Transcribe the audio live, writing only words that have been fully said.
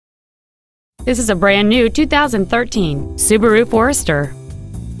This is a brand new 2013 Subaru Forester.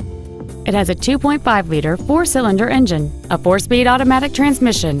 It has a 2.5-liter four-cylinder engine, a 4-speed automatic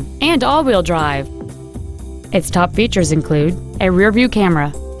transmission, and all-wheel drive. Its top features include a rear-view camera,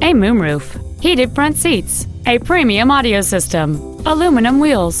 a moonroof, heated front seats, a premium audio system, aluminum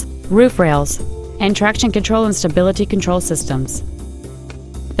wheels, roof rails, and traction control and stability control systems.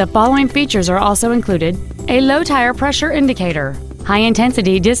 The following features are also included: a low tire pressure indicator,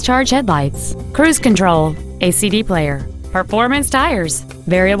 high-intensity discharge headlights, cruise control, a CD player, performance tires,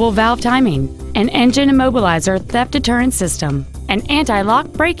 variable valve timing, an engine immobilizer theft deterrent system, an anti-lock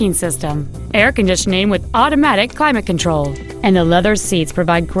braking system, air conditioning with automatic climate control, and the leather seats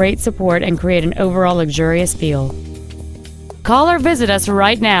provide great support and create an overall luxurious feel. Call or visit us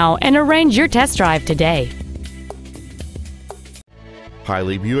right now and arrange your test drive today.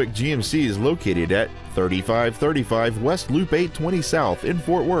 Hiley Buick GMC is located at 3535 West Loop 820 South in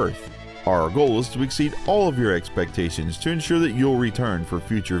Fort Worth. Our goal is to exceed all of your expectations to ensure that you'll return for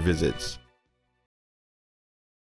future visits.